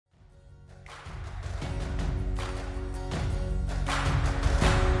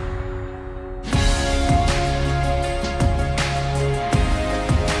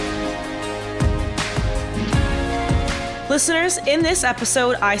Listeners, in this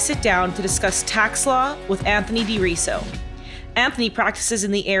episode, I sit down to discuss tax law with Anthony DiRiso. Anthony practices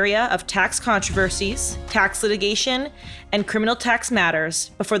in the area of tax controversies, tax litigation, and criminal tax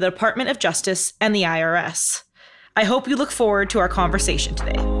matters before the Department of Justice and the IRS. I hope you look forward to our conversation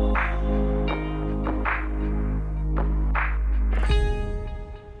today.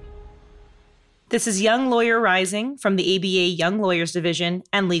 This is Young Lawyer Rising from the ABA Young Lawyers Division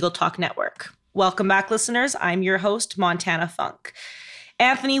and Legal Talk Network. Welcome back, listeners. I'm your host, Montana Funk.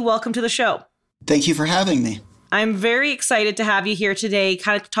 Anthony, welcome to the show. Thank you for having me. I'm very excited to have you here today,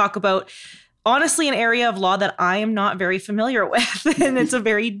 kind of to talk about, honestly, an area of law that I am not very familiar with. And it's a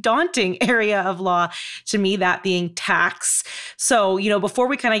very daunting area of law to me, that being tax. So, before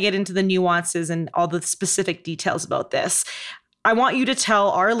we kind of get into the nuances and all the specific details about this, I want you to tell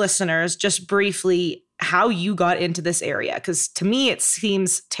our listeners just briefly how you got into this area, because to me, it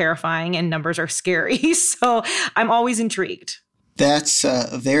seems terrifying and numbers are scary. So I'm always intrigued. That's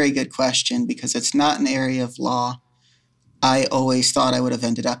a very good question because it's not an area of law I always thought I would have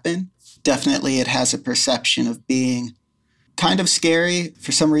ended up in. Definitely, it has a perception of being kind of scary.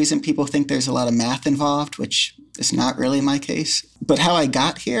 For some reason, people think there's a lot of math involved, which is not really my case. But how I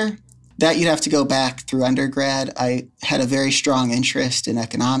got here, that you'd have to go back through undergrad. I had a very strong interest in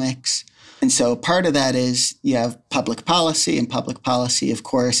economics. And so part of that is you have public policy, and public policy, of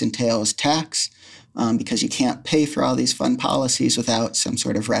course, entails tax. Because you can't pay for all these fun policies without some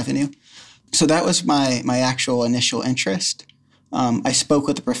sort of revenue. So that was my actual initial interest. I spoke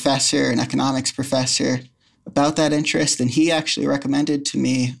with a professor, an economics professor, about that interest, and he actually recommended to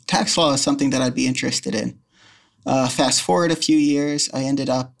me tax law is something that I'd be interested in. Fast forward a few years, I ended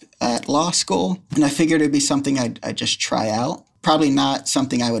up at law school, and I figured it'd be something I'd just try out. Probably not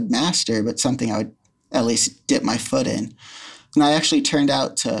something I would master, but something I would at least dip my foot in. And I actually turned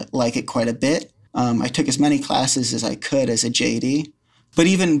out to like it quite a bit. I took as many classes as I could as a JD. But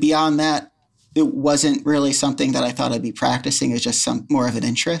even beyond that, it wasn't really something that I thought I'd be practicing. It was just more of an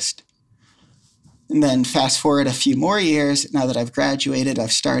interest. And then fast forward a few more years, now that I've graduated,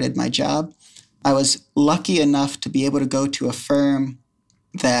 I've started my job. I was lucky enough to be able to go to a firm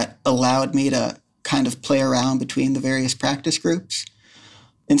that allowed me to kind of play around between the various practice groups.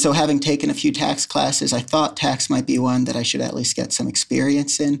 And so having taken a few tax classes, I thought tax might be one that I should at least get some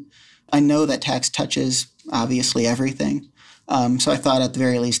experience in. I know that tax touches, obviously, everything. So I thought at the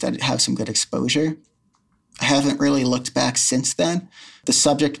very least I'd have some good exposure. I haven't really looked back since then. The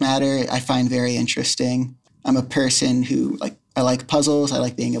subject matter I find very interesting. I'm a person who, I like puzzles. I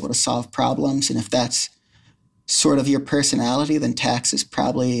like being able to solve problems. And if that's sort of your personality, then tax is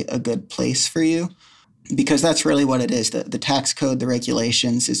probably a good place for you. Because that's really what it is. The tax code, the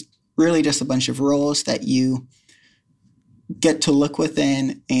regulations, is really just a bunch of rules that you get to look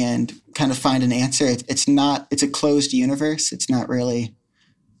within and kind of find an answer. It's a closed universe. It's not really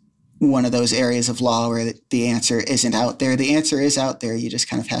one of those areas of law where the answer isn't out there. The answer is out there. You just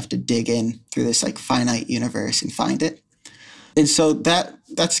kind of have to dig in through this finite universe and find it. And so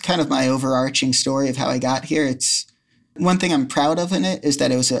that's kind of my overarching story of how I got here. It's one thing I'm proud of in it is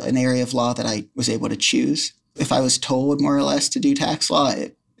that it was an area of law that I was able to choose. If I was told more or less to do tax law,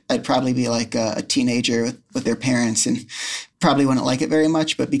 I'd probably be like a teenager with their parents and probably wouldn't like it very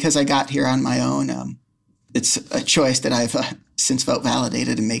much. But because I got here on my own, it's a choice that I've since felt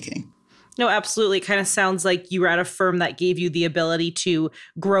validated in making. No, absolutely. It kind of sounds like you were at a firm that gave you the ability to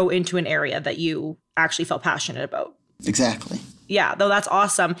grow into an area that you actually felt passionate about. Exactly. Yeah, though that's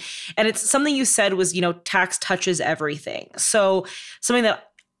awesome. And it's something you said was, tax touches everything. So something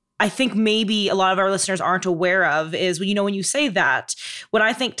that I think maybe a lot of our listeners aren't aware of is, when you say that, when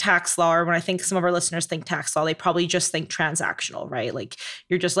I think tax law, or when I think some of our listeners think tax law, they probably just think transactional, right?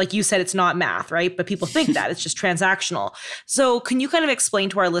 You're just, like you said, it's not math, right? But people think that it's just transactional. So can you kind of explain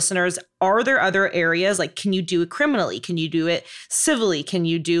to our listeners, are there other areas? Can you do it criminally? Can you do it civilly? Can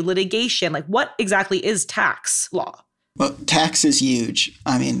you do litigation? What exactly is tax law? Well, tax is huge.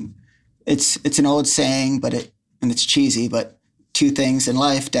 I mean, it's an old saying, and it's cheesy, but two things in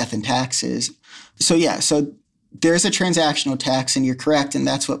life, death and taxes. So there's a transactional tax, and you're correct, and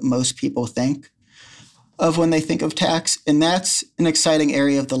that's what most people think of when they think of tax. And that's an exciting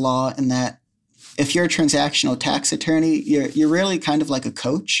area of the law in that if you're a transactional tax attorney, you're really kind of like a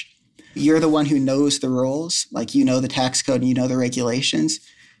coach. You're the one who knows the rules, you know the tax code and you know the regulations,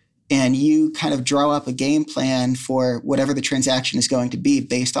 and you kind of draw up a game plan for whatever the transaction is going to be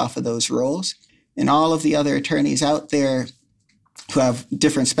based off of those rules. And all of the other attorneys out there who have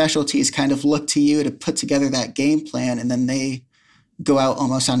different specialties kind of look to you to put together that game plan, and then they go out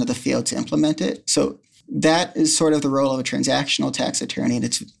almost onto the field to implement it. So that is sort of the role of a transactional tax attorney, and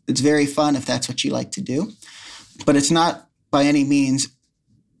it's very fun if that's what you like to do. but it's not by any means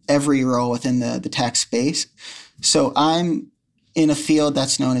every role within the tax space. So I'm in a field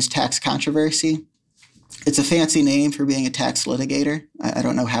that's known as tax controversy. It's a fancy name for being a tax litigator. I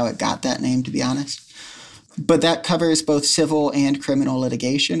don't know how it got that name, to be honest. But that covers both civil and criminal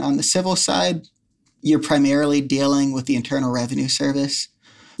litigation. On the civil side, you're primarily dealing with the Internal Revenue Service.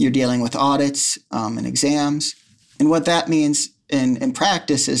 You're dealing with audits and exams. And what that means in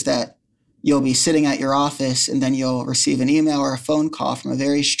practice is that you'll be sitting at your office and then you'll receive an email or a phone call from a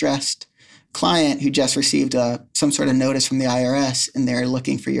very stressed client who just received some sort of notice from the IRS, and they're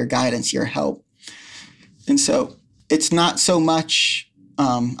looking for your guidance, your help. And so it's not so much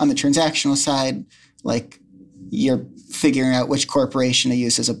on the transactional side, like you're figuring out which corporation to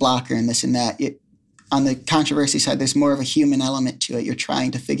use as a blocker and this and that. On the controversy side, there's more of a human element to it. You're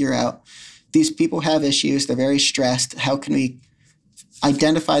trying to figure out, these people have issues, they're very stressed. How can we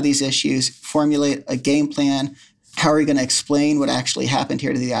identify these issues, formulate a game plan? How are we going to explain what actually happened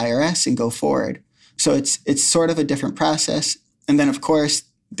here to the IRS and go forward? So it's sort of a different process. And then, of course,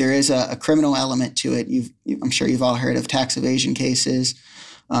 there is a criminal element to it. I'm sure you've all heard of tax evasion cases.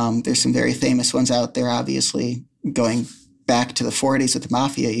 There's some very famous ones out there, obviously, going back to the 40s with the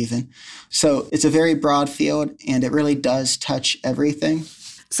mafia even. So it's a very broad field, and it really does touch everything.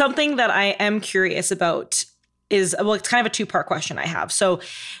 Something that I am curious about is, well, it's kind of a two-part question I have. So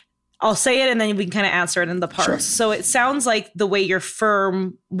I'll say it and then we can kind of answer it in the parts. Sure. So it sounds like the way your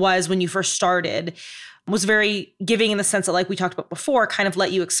firm was when you first started was very giving in the sense that, like we talked about before, kind of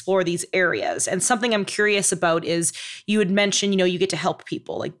let you explore these areas. And something I'm curious about is you had mentioned, you get to help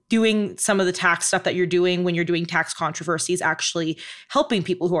people, like doing some of the tax stuff that you're doing when you're doing tax controversies, actually helping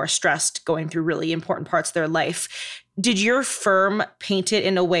people who are stressed, going through really important parts of their life. Did your firm paint it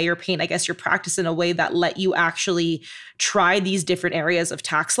in a way, or paint, I guess, your practice in a way that let you actually try these different areas of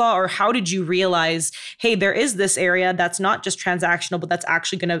tax law? Or how did you realize, hey, there is this area that's not just transactional, but that's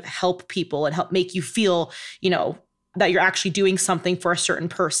actually going to help people and help make you feel, that you're actually doing something for a certain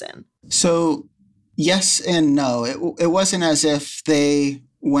person? So yes and no. It wasn't as if they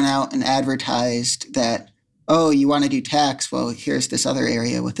went out and advertised that, oh, you want to do tax? Well, here's this other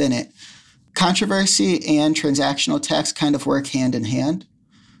area within it. Controversy and transactional tax kind of work hand in hand.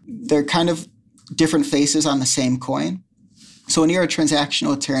 They're kind of different faces on the same coin. So when you're a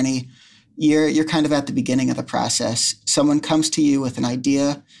transactional attorney, you're kind of at the beginning of the process. Someone comes to you with an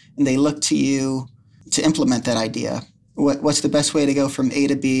idea, and they look to you to implement that idea. What's the best way to go from A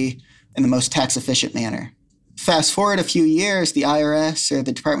to B in the most tax-efficient manner? Fast forward a few years, the IRS or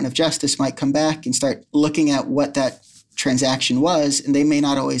the Department of Justice might come back and start looking at what that transaction was, and they may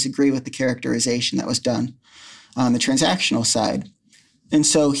not always agree with the characterization that was done on the transactional side. And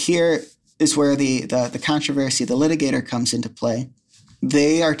so here is where the controversy, the litigator comes into play.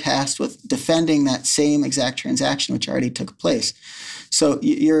 They are tasked with defending that same exact transaction which already took place. So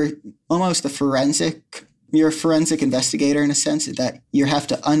you're almost a forensic investigator in a sense, that you have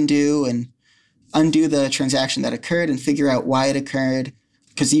to undo the transaction that occurred and figure out why it occurred.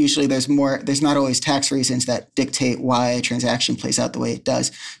 Because usually there's not always tax reasons that dictate why a transaction plays out the way it does.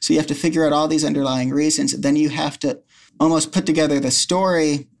 So you have to figure out all these underlying reasons. And then you have to almost put together the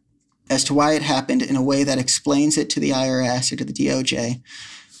story as to why it happened in a way that explains it to the IRS or to the DOJ,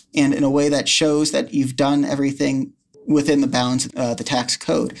 and in a way that shows that you've done everything within the bounds of the tax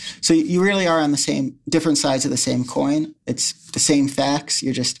code. So you really are on different sides of the same coin. It's the same facts.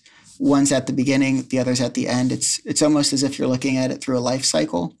 You're just, one's at the beginning, the other's at the end. It's almost as if you're looking at it through a life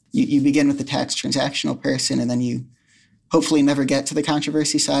cycle. You begin with the tax transactional person, and then you hopefully never get to the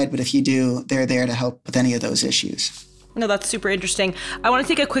controversy side. But if you do, they're there to help with any of those issues. No, that's super interesting. I want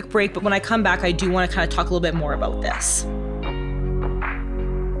to take a quick break, but when I come back, I do want to kind of talk a little bit more about this.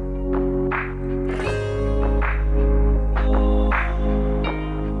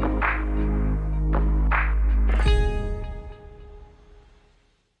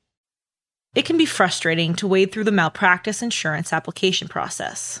 It can be frustrating to wade through the malpractice insurance application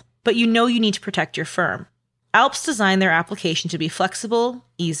process, but you need to protect your firm. ALPS designed their application to be flexible,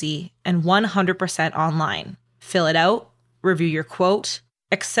 easy, and 100% online. Fill it out, review your quote,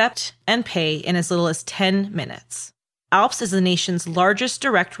 accept, and pay in as little as 10 minutes. ALPS is the nation's largest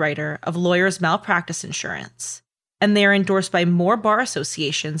direct writer of lawyers' malpractice insurance, and they are endorsed by more bar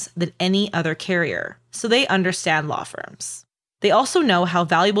associations than any other carrier, so they understand law firms. They also know how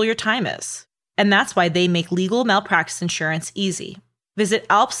valuable your time is, and that's why they make legal malpractice insurance easy. Visit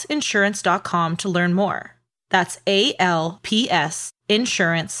alpsinsurance.com to learn more. That's ALPS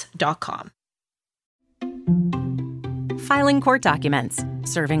insurance.com. Filing court documents,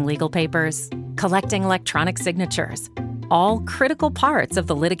 serving legal papers, collecting electronic signatures, all critical parts of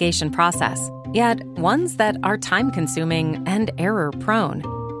the litigation process. yet ones that are time-consuming and error-prone.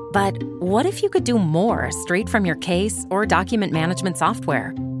 But what if you could do more straight from your case or document management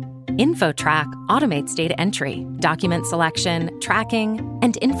software? InfoTrack automates data entry, document selection, tracking,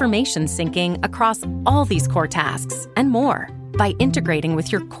 and information syncing across all these core tasks and more by integrating with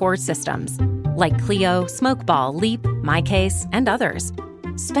your core systems like Clio, Smokeball, Leap, MyCase, and others.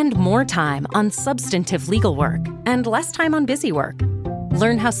 Spend more time on substantive legal work and less time on busy work.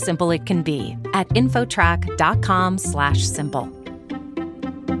 Learn how simple it can be at infotrack.com/simple.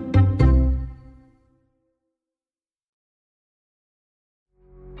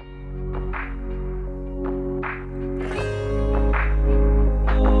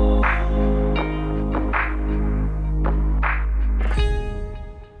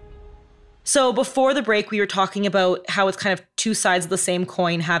 So before the break, we were talking about how it's kind of two sides of the same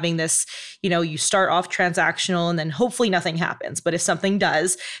coin, having this, you start off transactional and then hopefully nothing happens. But if something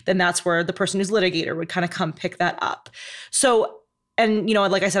does, then that's where the person who's litigator would kind of come pick that up. So, and,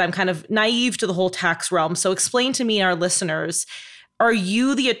 like I said, I'm kind of naive to the whole tax realm. So explain to me and our listeners, are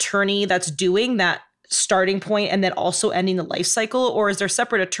you the attorney that's doing that starting point and then also ending the life cycle? Or is there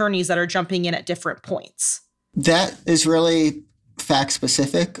separate attorneys that are jumping in at different points? That is really fact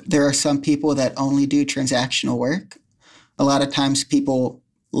specific. There are some people that only do transactional work. A lot of times people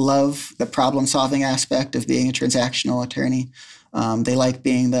love the problem solving aspect of being a transactional attorney. They like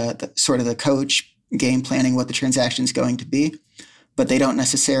being the sort of the coach, game planning what the transaction is going to be, but they don't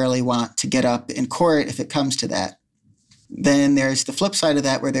necessarily want to get up in court if it comes to that. Then there's the flip side of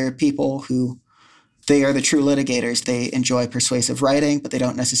that, where there are people who they are the true litigators. They enjoy persuasive writing, but they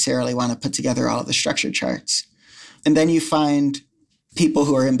don't necessarily want to put together all of the structure charts. And then you find people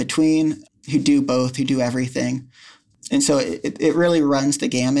who are in between, who do both, who do everything. And so it really runs the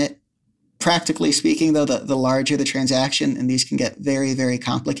gamut. Practically speaking, though, the larger the transaction, and these can get very, very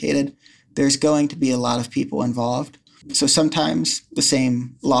complicated, there's going to be a lot of people involved. So sometimes the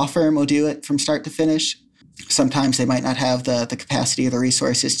same law firm will do it from start to finish. Sometimes they might not have the capacity or the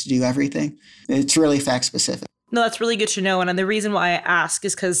resources to do everything. It's really fact specific. No, that's really good to know. And the reason why I ask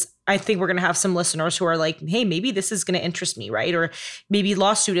is because I think we're going to have some listeners who are like, hey, maybe this is going to interest me, right? Or maybe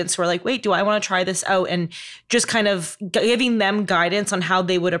law students who are like, wait, do I want to try this out? And just kind of giving them guidance on how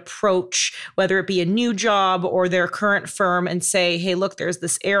they would approach, whether it be a new job or their current firm, and say, hey, look, there's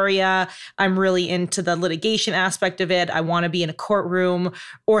this area. I'm really into the litigation aspect of it. I want to be in a courtroom.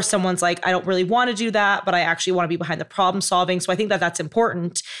 Or someone's like, I don't really want to do that, but I actually want to be behind the problem solving. So I think that that's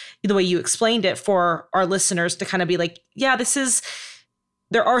important, the way you explained it, for our listeners to kind of be like, yeah,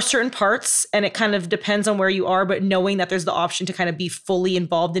 there are certain parts and it kind of depends on where you are, but knowing that there's the option to kind of be fully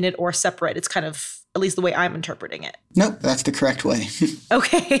involved in it or separate, it's kind of at least the way I'm interpreting it. Nope, that's the correct way.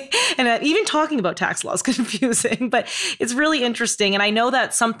 Okay. And even talking about tax law is confusing, but it's really interesting. And I know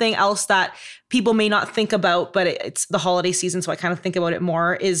that something else that people may not think about, but it's the holiday season, so I kind of think about it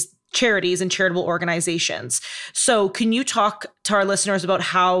more, is charities and charitable organizations. So can you talk to our listeners about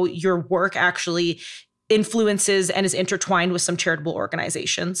how your work actually influences and is intertwined with some charitable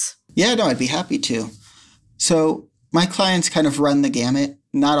organizations? Yeah, no, I'd be happy to. So my clients kind of run the gamut.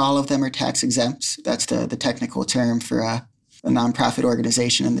 Not all of them are tax exempts. That's the technical term for a nonprofit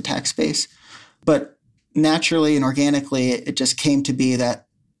organization in the tax space. But naturally and organically, it just came to be that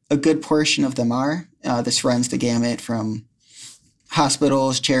a good portion of them are. This runs the gamut from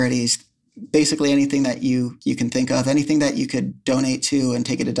hospitals, charities, basically anything that you can think of, anything that you could donate to and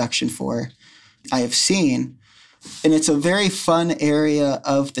take a deduction for. I have seen, and it's a very fun area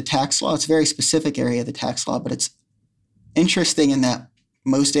of the tax law. It's a very specific area of the tax law, but it's interesting in that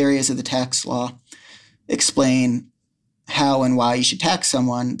most areas of the tax law explain how and why you should tax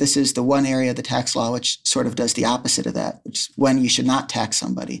someone. This is the one area of the tax law which sort of does the opposite of that, which is when you should not tax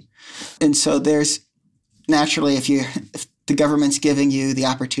somebody. And so there's naturally, if the government's giving you the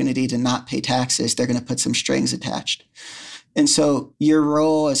opportunity to not pay taxes, they're going to put some strings attached. And so your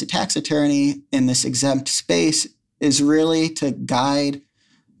role as a tax attorney in this exempt space is really to guide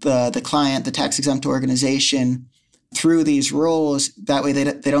the client, the tax exempt organization, through these rules. That way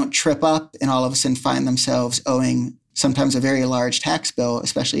they don't trip up and all of a sudden find themselves owing sometimes a very large tax bill,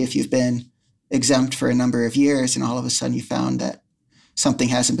 especially if you've been exempt for a number of years and all of a sudden you found that something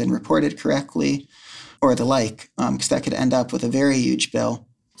hasn't been reported correctly or the like, because that could end up with a very huge bill.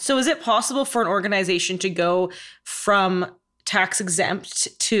 So is it possible for an organization to go from tax exempt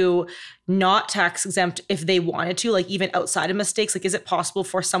to not tax exempt if they wanted to, like even outside of mistakes? Like, is it possible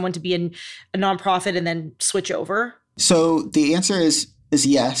for someone to be in a nonprofit and then switch over? So the answer is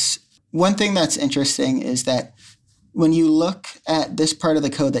yes. One thing that's interesting is that when you look at this part of the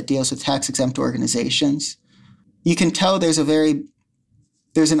code that deals with tax exempt organizations, you can tell there's a very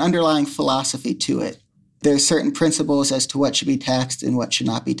there's an underlying philosophy to it. There's certain principles as to what should be taxed and what should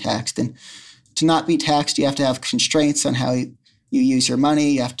not be taxed. And to not be taxed, you have to have constraints on how you use your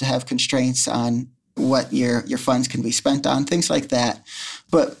money. You have to have constraints on what your funds can be spent on, things like that.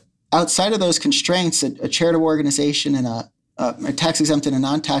 But outside of those constraints, a charitable organization and a tax-exempt and a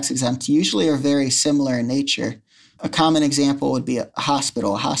non-tax-exempt usually are very similar in nature. A common example would be a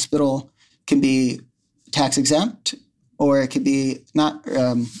hospital. A hospital can be tax-exempt or it could be not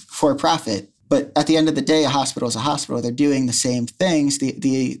for-profit. But at the end of the day, a hospital is a hospital. They're doing the same things.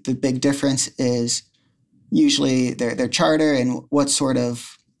 The big difference is usually their charter and what sort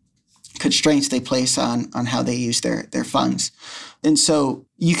of constraints they place on how they use their funds. And so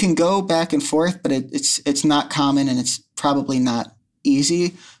you can go back and forth, but it's not common and it's probably not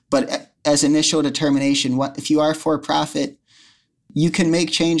easy. But as initial determination, if you are for profit, you can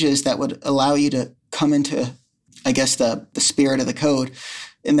make changes that would allow you to come into, I guess, the spirit of the code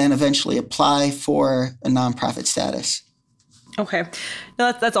and then eventually apply for a nonprofit status. Okay.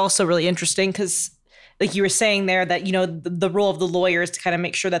 No, that's also really interesting because like you were saying there that, the role of the lawyer is to kind of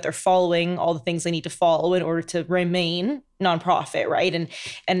make sure that they're following all the things they need to follow in order to remain nonprofit, right?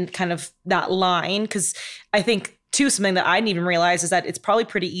 And kind of that line, because I think too, something that I didn't even realize is that it's probably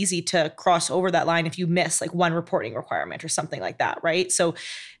pretty easy to cross over that line if you miss like one reporting requirement or something like that, right? So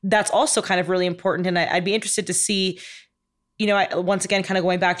that's also kind of really important. And I'd be interested to see, once again, kind of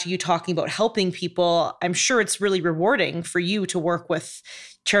going back to you talking about helping people, I'm sure it's really rewarding for you to work with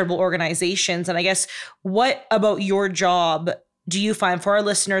charitable organizations. And I guess what about your job do you find for our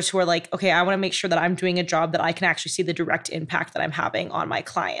listeners who are like, okay, I want to make sure that I'm doing a job that I can actually see the direct impact that I'm having on my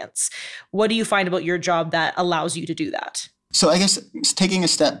clients? What do you find about your job that allows you to do that? So I guess taking a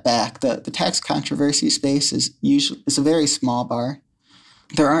step back, the tax controversy space is a very small bar.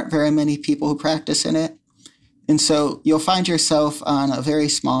 There aren't very many people who practice in it. And so you'll find yourself on a very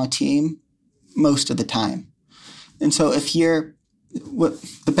small team most of the time. And so what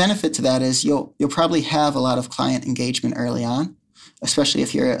the benefit to that is you'll probably have a lot of client engagement early on, especially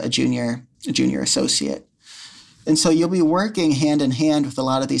if you're a junior associate. And so you'll be working hand in hand with a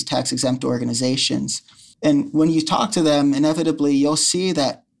lot of these tax-exempt organizations. And when you talk to them, inevitably you'll see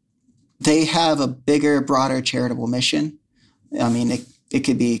that they have a bigger, broader charitable mission. I mean, it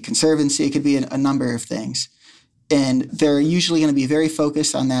could be conservancy, it could be a number of things. And they're usually going to be very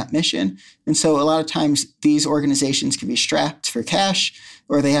focused on that mission. And so a lot of times these organizations can be strapped for cash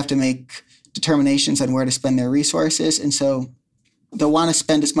or they have to make determinations on where to spend their resources. And so they'll want to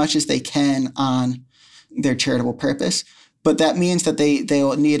spend as much as they can on their charitable purpose. But that means that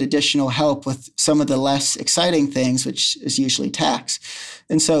they'll need additional help with some of the less exciting things, which is usually tax.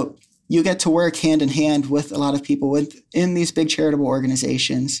 And so you get to work hand in hand with a lot of people in these big charitable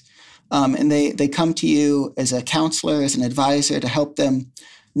organizations. And they come to you as a counselor, as an advisor to help them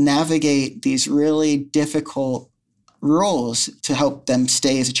navigate these really difficult roles to help them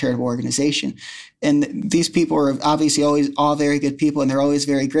stay as a charitable organization. And these people are obviously always all very good people and they're always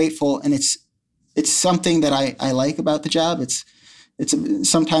very grateful. And it's something that I like about the job.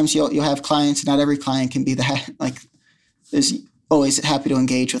 Sometimes you'll have clients, not every client can be there's always happy to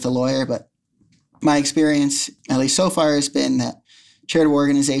engage with a lawyer, but my experience, at least so far, has been that charitable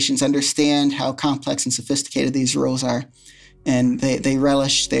organizations understand how complex and sophisticated these roles are, and they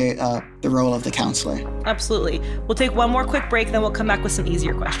relish the role of the counselor. Absolutely. We'll take one more quick break, then we'll come back with some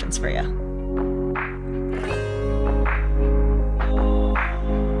easier questions for you.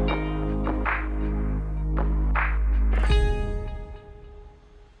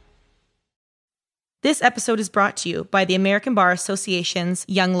 This episode is brought to you by the American Bar Association's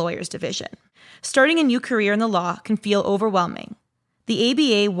Young Lawyers Division. Starting a new career in the law can feel overwhelming. The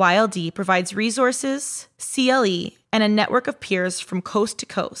ABA YLD provides resources, CLE, and a network of peers from coast to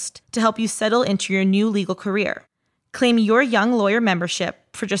coast to help you settle into your new legal career. Claim your young lawyer membership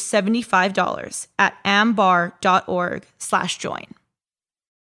for just $75 at ambar.org/join.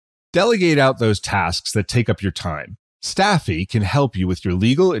 Delegate out those tasks that take up your time. Staffy can help you with your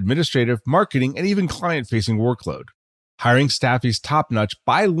legal, administrative, marketing, and even client-facing workload. Hiring Staffy's top-notch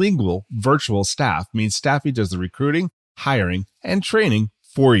bilingual virtual staff means Staffy does the recruiting, hiring, and training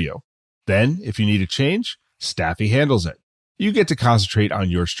for you. Then, if you need a change, Staffy handles it. You get to concentrate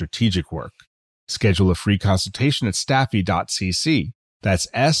on your strategic work. Schedule a free consultation at staffy.cc. That's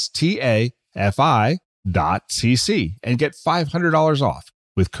STAFI.cc and get $500 off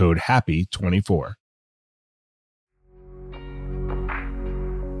with code HAPPY24.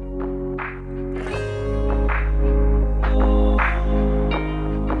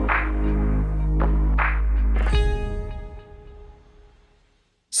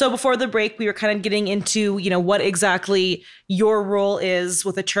 So before the break, we were kind of getting into, what exactly your role is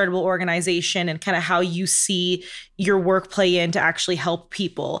with a charitable organization and kind of how you see your work play in to actually help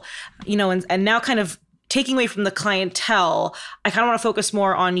people, and now kind of taking away from the clientele, I kind of want to focus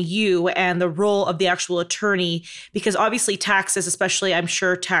more on you and the role of the actual attorney, because obviously taxes, especially I'm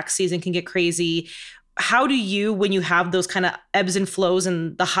sure tax season can get crazy. How do you, when you have those kind of ebbs and flows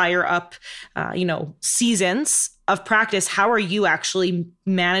and the higher up, seasons of practice, how are you actually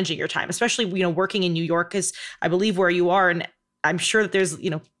managing your time, especially, working in New York is, I believe, where you are. And I'm sure that there's,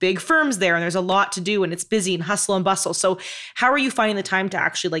 big firms there and there's a lot to do and it's busy and hustle and bustle. So how are you finding the time to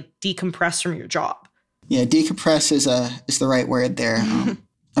actually decompress from your job? Yeah, decompress is the right word there.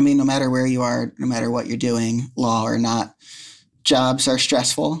 No matter where you are, no matter what you're doing, law or not, jobs are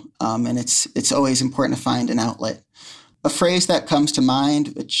stressful, and it's always important to find an outlet. A phrase that comes to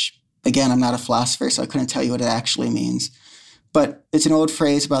mind, which, again, I'm not a philosopher, so I couldn't tell you what it actually means, but it's an old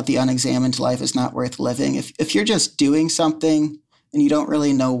phrase about the unexamined life is not worth living. If you're just doing something and you don't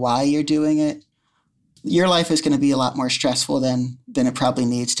really know why you're doing it, your life is going to be a lot more stressful than it probably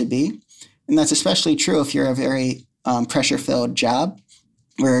needs to be. And that's especially true if you're a very pressure-filled job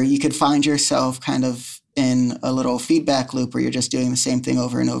where you could find yourself kind of in a little feedback loop where you're just doing the same thing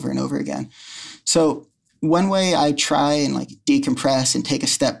over and over and over again. So one way I try and decompress and take a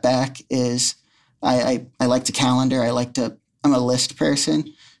step back is I like to calendar. I'm a list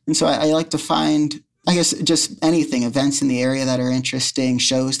person. And so I like to find, I guess, just anything, events in the area that are interesting,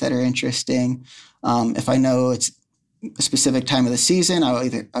 shows that are interesting. If I know it's a specific time of the season,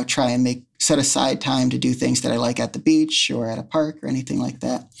 I'll try and set aside time to do things that I like at the beach or at a park or anything like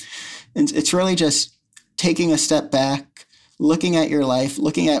that. And it's really just taking a step back, looking at your life,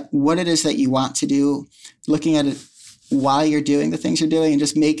 looking at what it is that you want to do, looking at it, why you're doing the things you're doing, and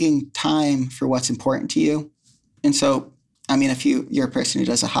just making time for what's important to you. And so, if you're a person who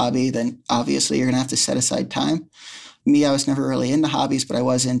does a hobby, then obviously you're going to have to set aside time. Me, I was never really into hobbies, but I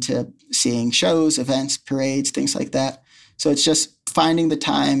was into seeing shows, events, parades, things like that. So it's just finding the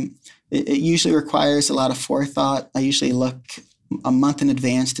time. It usually requires a lot of forethought. I usually look a month in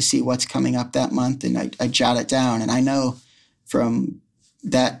advance to see what's coming up that month, and I jot it down. And I know from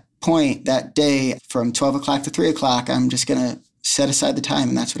that point, that day, from 12 o'clock to 3 o'clock, I'm just going to set aside the time,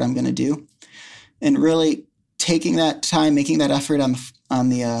 and that's what I'm going to do. And really taking that time, making that effort on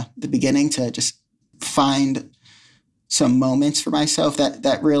the beginning to just find some moments for myself,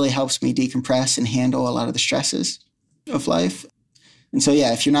 that really helps me decompress and handle a lot of the stresses of life. And so,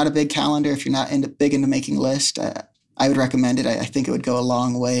 yeah, if you're not a big calendar, if you're not big into making lists, I would recommend it. I think it would go a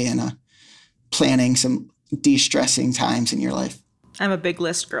long way in planning some de-stressing times in your life. I'm a big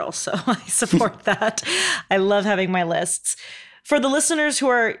list girl, so I support that. I love having my lists. For the listeners who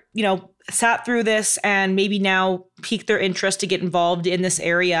are, sat through this and maybe now piqued their interest to get involved in this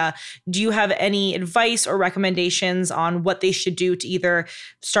area, do you have any advice or recommendations on what they should do to either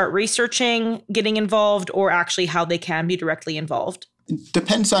start researching, getting involved, or actually how they can be directly involved? It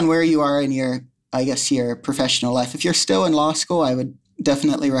depends on where you are in your professional life. If you're still in law school, I would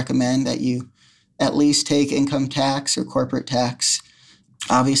definitely recommend that you at least take income tax or corporate tax.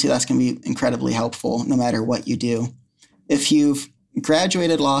 Obviously, that's going to be incredibly helpful no matter what you do. If you've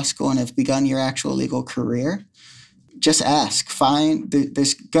graduated law school and have begun your actual legal career, just ask.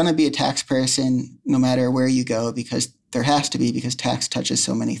 There's going to be a tax person no matter where you go, because there has to be, because tax touches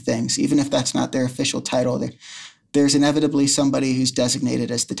so many things. Even if that's not their official title, there's inevitably somebody who's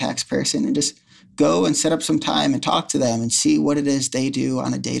designated as the tax person, and just go and set up some time and talk to them and see what it is they do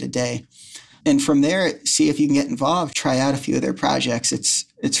on a day-to-day. And from there, see if you can get involved, try out a few of their projects.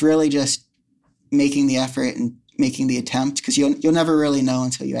 It's really just making the effort and making the attempt, because you'll never really know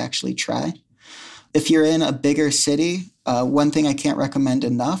until you actually try. If you're in a bigger city, one thing I can't recommend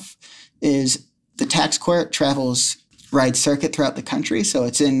enough is the tax court rides circuit throughout the country. So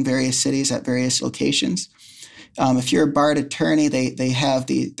it's in various cities at various locations. If you're a barred attorney, they have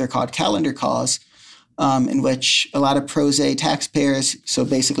they're called calendar calls, in which a lot of pro se taxpayers, so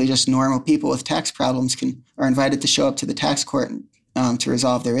basically just normal people with tax problems, are invited to show up to the tax court to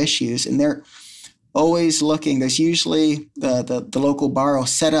resolve their issues. And they're always looking. There's usually the local bar will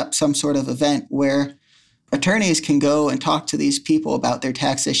set up some sort of event where attorneys can go and talk to these people about their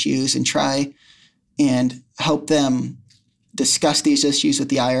tax issues and try and help them discuss these issues with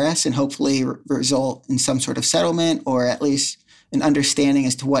the IRS and hopefully result in some sort of settlement, or at least an understanding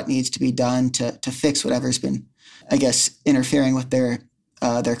as to what needs to be done to fix whatever's been, interfering with their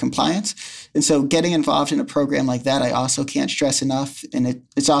compliance. And so getting involved in a program like that, I also can't stress enough. And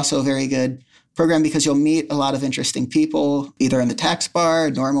it's also a very good program because you'll meet a lot of interesting people, either in the tax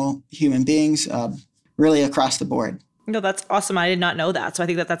bar, normal human beings, really across the board. No, that's awesome. I did not know that. So I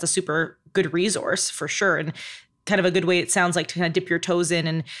think that that's a super good resource for sure. And kind of a good way, it sounds like, to kind of dip your toes in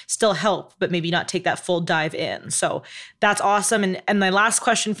and still help, but maybe not take that full dive in. So that's awesome. And my last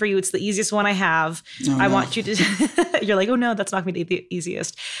question for you, it's the easiest one I have. I want you to, you're like, oh no, that's not going to be the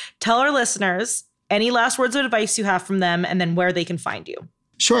easiest. Tell our listeners any last words of advice you have from them and then where they can find you.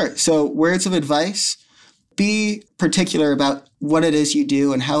 Sure. So words of advice, be particular about what it is you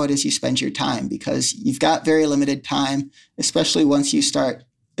do and how it is you spend your time, because you've got very limited time, especially once you start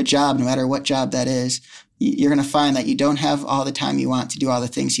a job, no matter what job that is. You're going to find that you don't have all the time you want to do all the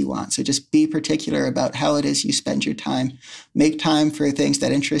things you want. So just be particular about how it is you spend your time. Make time for things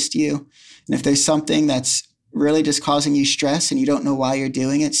that interest you. And if there's something that's really just causing you stress and you don't know why you're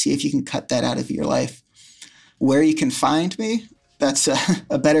doing it, see if you can cut that out of your life. Where you can find me, that's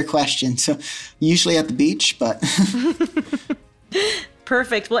a better question. So usually at the beach, but...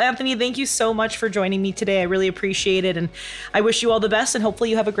 Perfect. Well, Anthony, thank you so much for joining me today. I really appreciate it. And I wish you all the best, and hopefully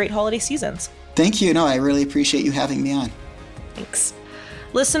you have a great holiday seasons. Thank you. No, I really appreciate you having me on. Thanks.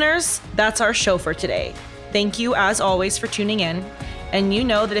 Listeners, that's our show for today. Thank you, as always, for tuning in. And you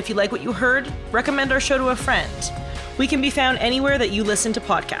know that if you like what you heard, recommend our show to a friend. We can be found anywhere that you listen to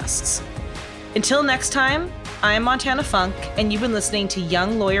podcasts. Until next time, I am Montana Funk, and you've been listening to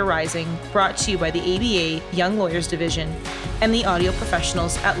Young Lawyer Rising, brought to you by the ABA Young Lawyers Division and the audio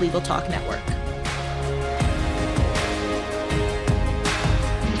professionals at Legal Talk Network.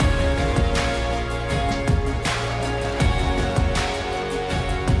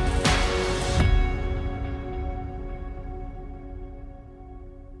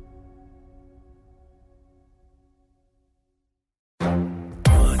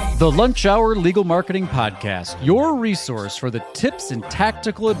 The Lunch Hour Legal Marketing Podcast, your resource for the tips and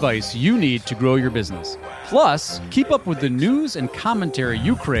tactical advice you need to grow your business. Plus, keep up with the news and commentary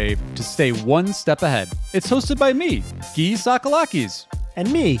you crave to stay one step ahead. It's hosted by me, Guy Sakalakis.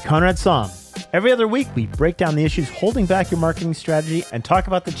 And me, Conrad Som. Every other week, we break down the issues holding back your marketing strategy and talk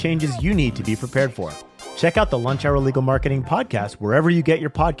about the changes you need to be prepared for. Check out the Lunch Hour Legal Marketing Podcast wherever you get your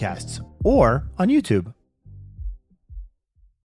podcasts or on YouTube.